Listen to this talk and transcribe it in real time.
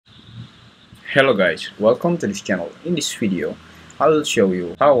Hello guys, welcome to this channel. In this video, I will show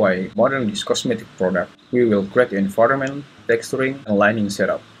you how I model this cosmetic product. We will create the environment, texturing, and lighting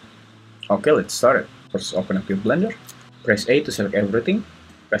setup. Okay, let's start it. First, open up your Blender. Press A to select everything.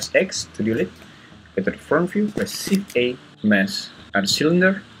 Press X to delete. Go to the front view. Press Shift A, mesh, add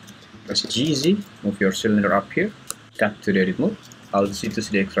cylinder. Press GZ, move your cylinder up here. Tap to the edit mode. Alt Z to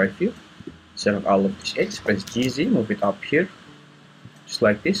see the X-ray view. Select all of this edge. Press GZ, move it up here, just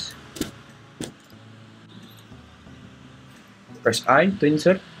like this. Press I to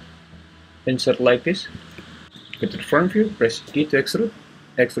insert like this. Go to the front view, press E to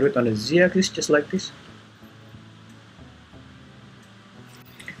extrude on the Z-axis just like this.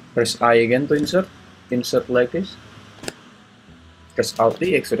 Press I again to insert like this. Press Alt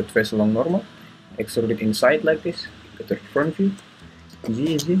D, extrude face along normal, extrude it inside like this. Go to the front view,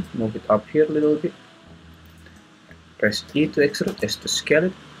 GZ, move it up here a little bit. Press E to extrude, S to scale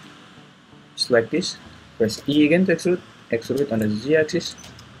it, just like this. Press E again to extrude it on the Z-axis,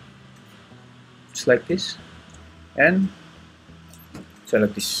 just like this, and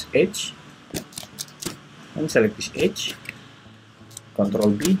select this edge, and select this edge,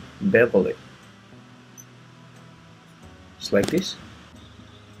 Ctrl B, bevel it, just like this.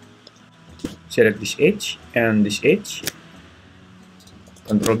 Select this edge and this edge,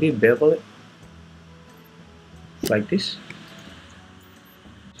 Ctrl B, bevel it, like this.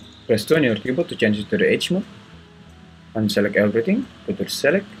 Press 2 on your keyboard to change it to the edge mode. Unselect everything, go to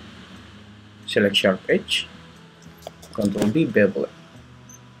select sharp edge, Ctrl B, bevel it,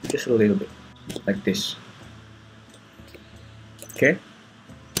 just a little bit, like this. Okay.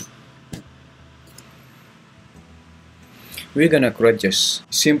 We're gonna create just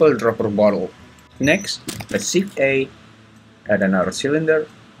simple dropper bottle. Next, press Shift A, add another cylinder,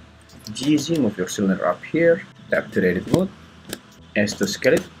 GZ, move your cylinder up here, tap to the edit mode, S to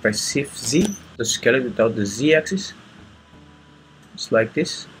scale it, press Shift Z to scale it without the Z-axis. Just like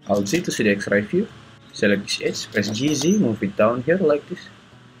this. Alt Z to see the X-ray view. Select this edge, press GZ, move it down here like this.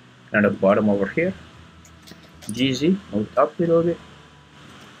 And at the bottom over here, GZ, move it up a little bit.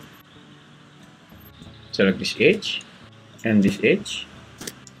 Select this edge and this edge.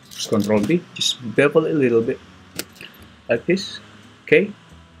 Press Ctrl B, just bevel it a little bit, like this. Okay.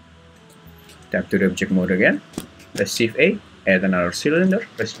 Tap to the object mode again. Press Shift A, add another cylinder.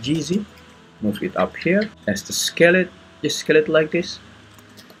 Press GZ, move it up here. As to scale it, just scale it like this.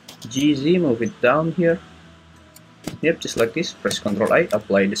 GZ, move it down here. Yep, just like this. Press Ctrl I,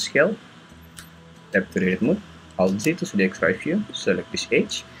 apply the scale. Tap to the edit mode. Alt Z to see the X-ray view. Select this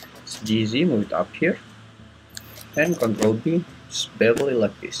edge. GZ, move it up here. And Ctrl B, just bevel it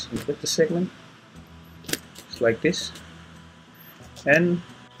like this. Include the segment. Just like this. And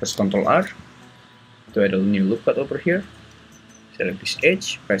press Ctrl R to add a new loop cut over here. Select this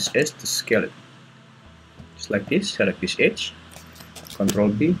edge. Press S to scale it. Just like this. Select this edge,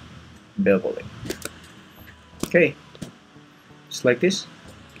 Ctrl B, bevel it. Okay, just like this.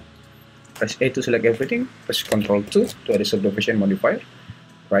 Press A to select everything. Press Ctrl 2 to add a subdivision modifier.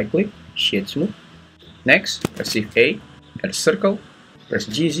 Right click, shade smooth. Next, press Shift A, add a circle. Press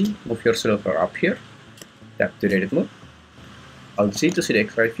GZ, move your silver up here. Tap to the edit mode. Alt Z to see the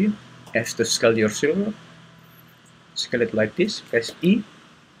X-ray view. S to scale your silver. Scale it like this. Press E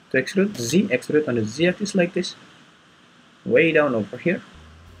to extrude, Z, extrude on the Z-axis like this, way down over here,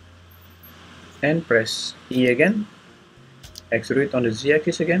 and press E again, extrude on the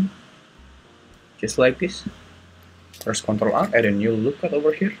Z-axis again, just like this. Press Ctrl R, add a new loop cut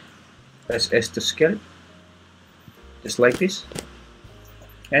over here, press S to scale it, just like this,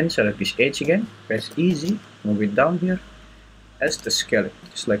 and select this edge again, press EZ, move it down here, S to scale it,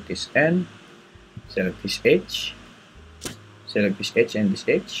 just like this, and select this edge. Select this edge and this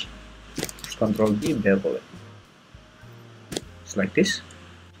edge. Ctrl B, bevel it. Just like this.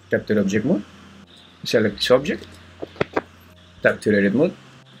 Tap to the object mode. Select this object. Tap to the edit mode.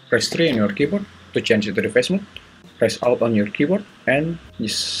 Press 3 on your keyboard to change it to the face mode. Press Alt on your keyboard and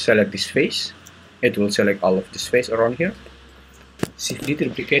just select this face. It will select all of this face around here. Shift D to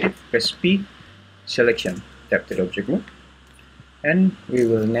duplicate it. Press P, selection. Tap to the object mode. And we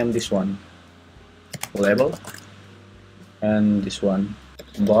will name this one label. And this one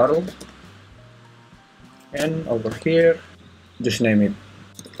bottle, and over here just name it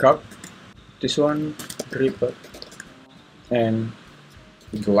cup, this one dripper, and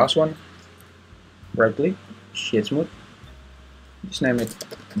the last one right click, shade smooth, just name it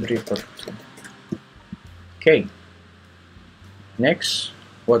dripper. Okay, next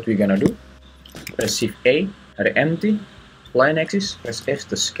what we're gonna do, press Shift A at empty line axis, press F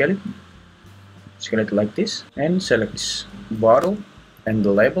to scale it. Scale it like this and select this bottle and the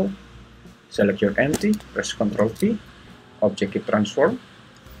label. Select your empty, press Ctrl P, object keep transform,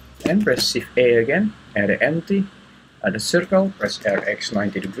 and press Shift A again, add an empty, add a circle, press RX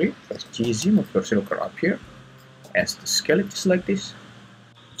 90 degree, press GZ, move your circle up here, as the skeleton just like this.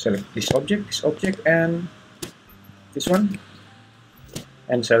 Select this object, and this one,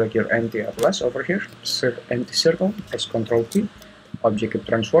 and select your empty atlas over here, empty circle, press Ctrl P, object keep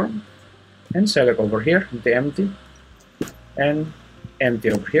transform, and select over here the empty, and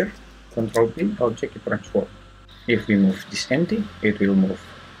empty over here, Ctrl P, object keep transform. If we move this empty, it will move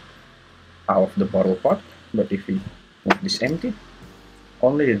out of the bottle pot, but if we move this empty,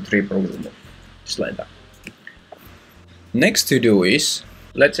 only the dripper will move, just like that. Next to do is,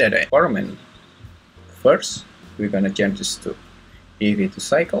 let's add an environment. First, we're gonna change this to EV to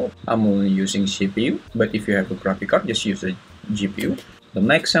cycle. I'm only using CPU, but if you have a graphic card, just use a GPU. The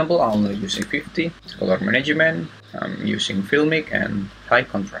next sample, I'm only using 50. Color management, I'm using filmic and high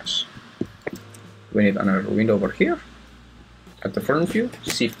contrast. We need another window over here. At the front view,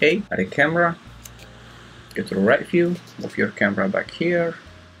 Shift A, add a camera, go to the right view, move your camera back here,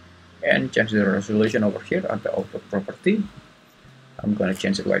 and change the resolution over here at the output property. I'm gonna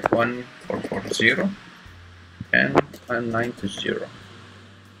change it like 1440 and 1920.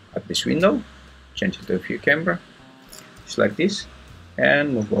 At this window, change it to view camera, just like this,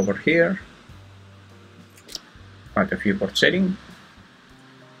 and move over here at the viewport setting,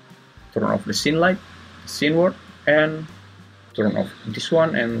 turn off the scene light, scene world, and turn off this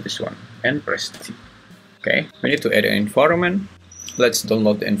one, and press T. Okay, we need to add an environment. Let's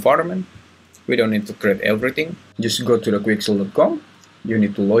download the environment. We don't need to create everything. Just go to the quixel.com. You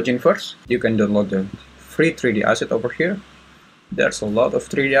need to log in first. You can download the free 3D asset over here. There's a lot of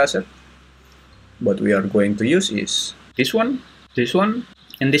 3D asset. What we are going to use is this one,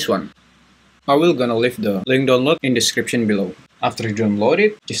 and this one. I will gonna leave the link download in description below. After you download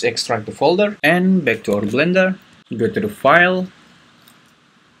it, just extract the folder and back to our Blender. Go to the file,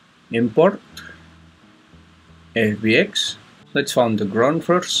 import, FBX. Let's find the ground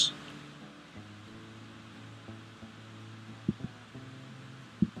first.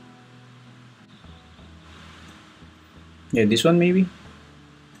 Yeah, this one maybe.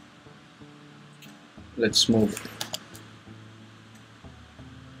 Let's move.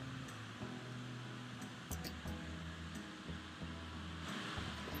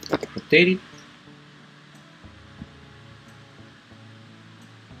 Rotate it.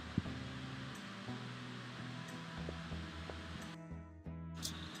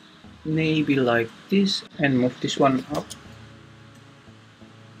 Maybe like this, and move this one up.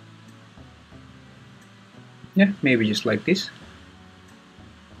 Yeah, maybe just like this.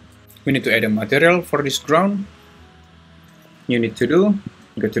 We need to add a material for this ground. You need to do,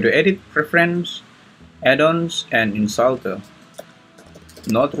 go to the edit, preference, add-ons, and install the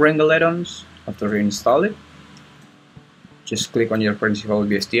not wrangle add-ons. After you install it, just click on your principal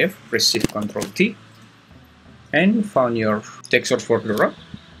BSDF, press Shift Ctrl T, and found your texture for the rock.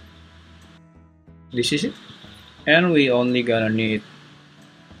 This is it, and we only gonna need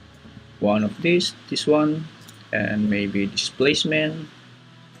one of these, this one, and maybe displacement,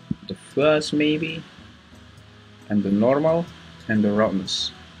 the fuzz maybe, and the normal, and the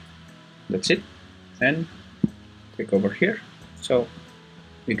roundness. That's it, and click over here. So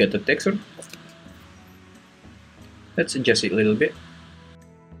we get the texture. Let's adjust it a little bit.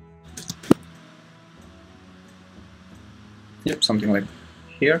 Yep, something like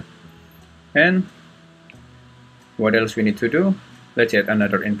here. And what else we need to do? Let's add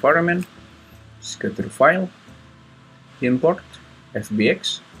another environment. Just go to the file, import,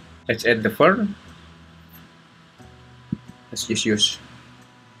 FBX. Let's add the fern. Let's just use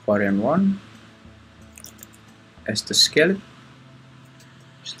variant 1 as the skeleton.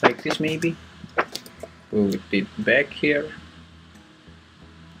 Just like this maybe. Put it back here.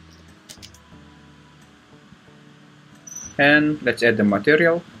 And let's add the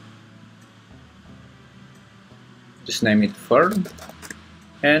material. Just name it fern,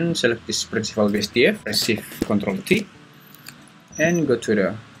 and select this principal BSDF, press Shift Ctrl T, and go to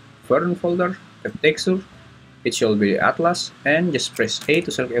the fern folder, the texture, it should be the atlas, and just press A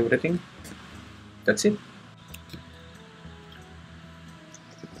to select everything. That's it.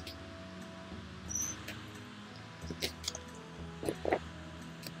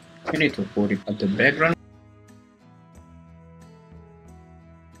 You need to put it at the background.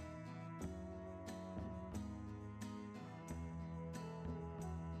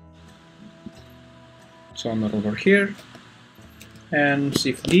 Somewhere over here, and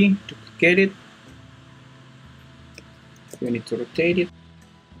Shift D to get it. We need to rotate it,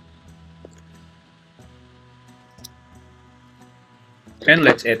 and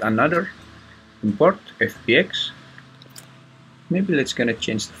let's add another import FBX. Maybe let's gonna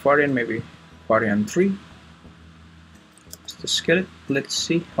change the variant, maybe variant 3. The skeleton, let's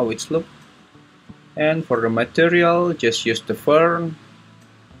see how it's look. And for the material, just use the fern.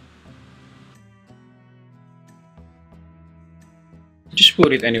 Just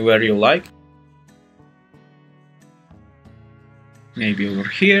put it anywhere you like. Maybe over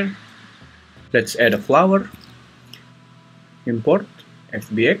here. Let's add a flower. Import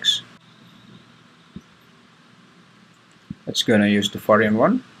FBX. Let's gonna use the variant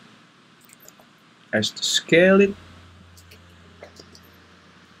 1 as to scale it.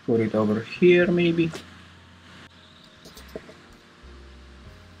 Put it over here maybe.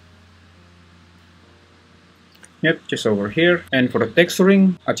 Yep, just over here. And for the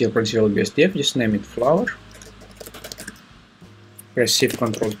texturing, at your principal BSDF, just name it flower. Press Shift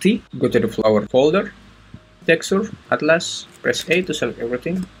Ctrl T, go to the flower folder, texture, atlas, press A to select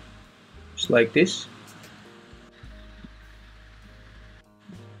everything, just like this.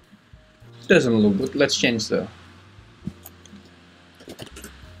 Doesn't look good. Let's change the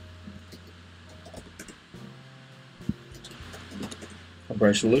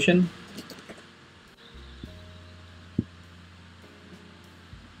resolution.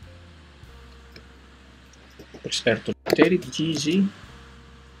 Press R to rotate it, GZ.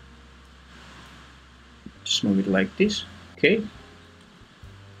 Just move it like this. Okay. Go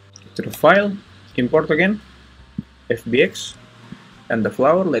to the file, import again, FBX, and the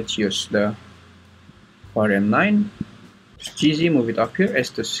flower. Let's use the variant 9. Just GZ, move it up here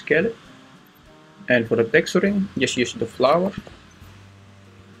as to scale it. And for the texturing, just use the flower.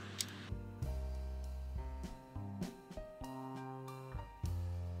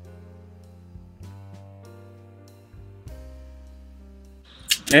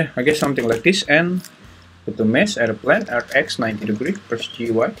 Yeah, I guess something like this. And go to mesh, add a blend, RX 90 degree, press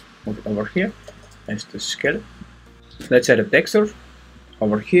GY, move it over here as to scale it. Let's add a texture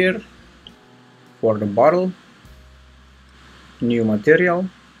over here for the bottle. New material,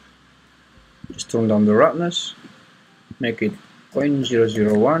 just turn down the roughness, make it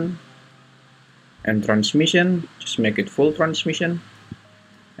 0.001, and transmission, just make it full transmission.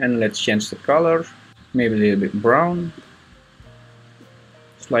 And let's change the color, maybe a little bit brown,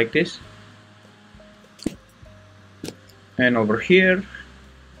 just like this. And over here,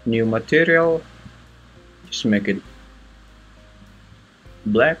 new material, just make it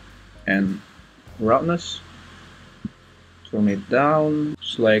black and roughness, turn it down,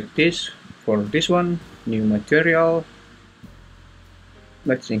 just like this. For this one, new material,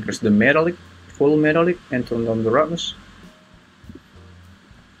 let's increase the metallic, full metallic, and turn down the roughness.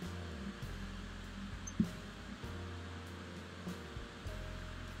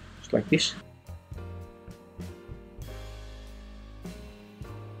 Just like this.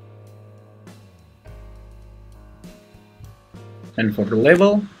 And for the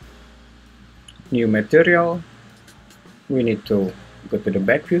level, new material, we need to go to the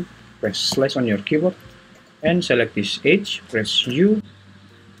back view, press slash on your keyboard, and select this edge, press U,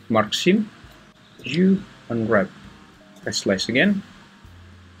 mark seam, U, unwrap, press slash again,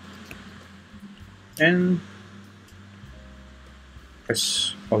 and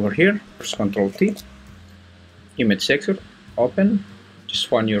press over here, press Ctrl T, image texture, open, just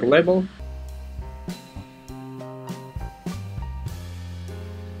find your label.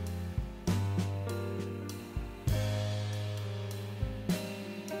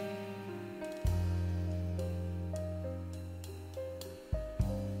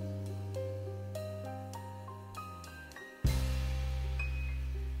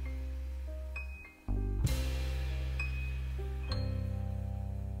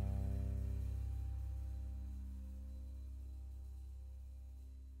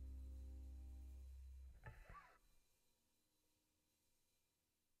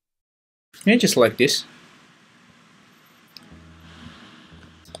 And just like this.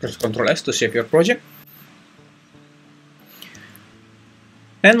 Press Ctrl S to save your project.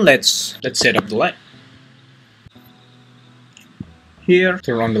 And let's set up the light. Here,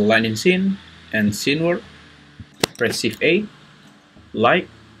 turn on the lighting scene and scene work. Press Shift A, light,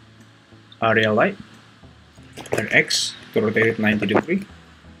 area light, and X to rotate it 90 degree.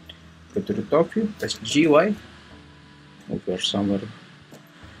 Go to the top view, press GY, move it somewhere.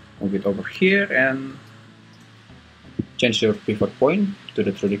 Move it over here and change your pivot point to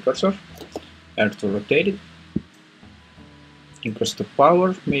the 3D cursor. R to rotate it. Increase the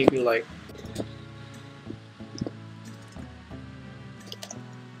power, maybe like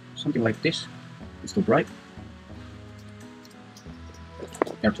something like this. It's too bright.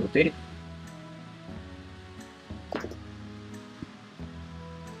 R to rotate it.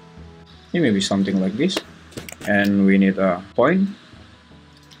 Maybe something like this. And we need a point.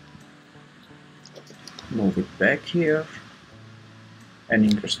 Move it back here and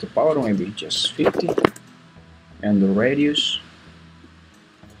increase the power, maybe just 50. And the radius,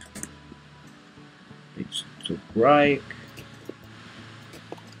 it's too bright.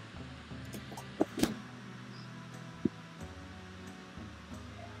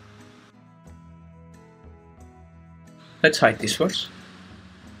 Let's hide this first.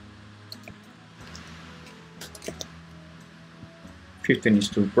 "15" is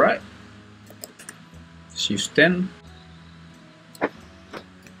too bright. Let's use 10.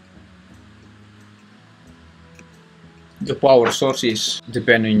 The power source is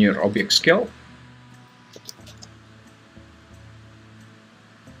depending on your object scale.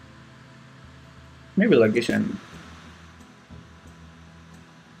 Maybe like this, and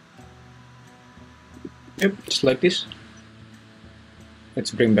yep, just like this.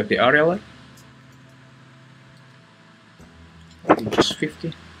 Let's bring back the area light. Just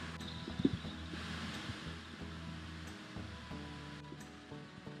 50.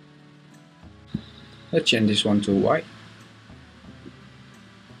 Let's change this one to white.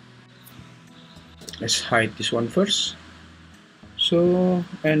 Let's hide this one first. So,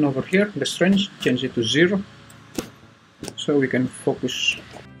 and over here, the strength, change it to 0. So we can focus.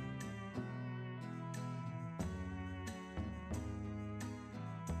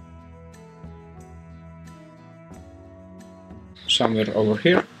 Somewhere over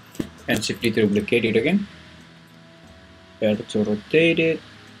here, and simply duplicate it again. Better to rotate it,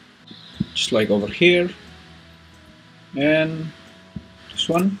 just like over here, and this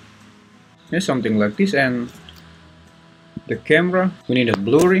one, and something like this. And the camera, we need a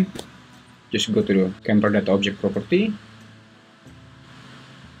blurry. Just go to the camera.object property,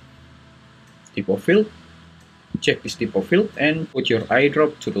 type of field. Check this type of field and put your eye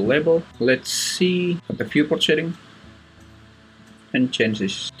drop to the level. Let's see at the viewport setting. And change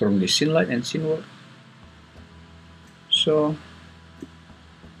this, turn the scene light and scene world, so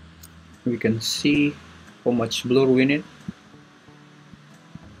we can see how much blur we need.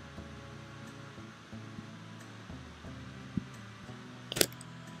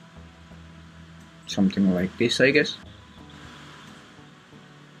 Something like this, I guess.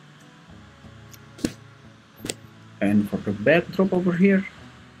 And for the backdrop over here,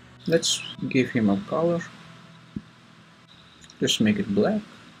 let's give him a color. Just make it black.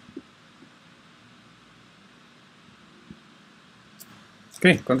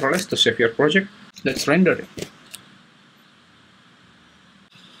 Okay, Ctrl S to save your project. Let's render it.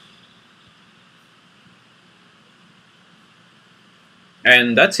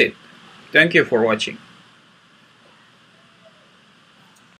 And that's it. Thank you for watching.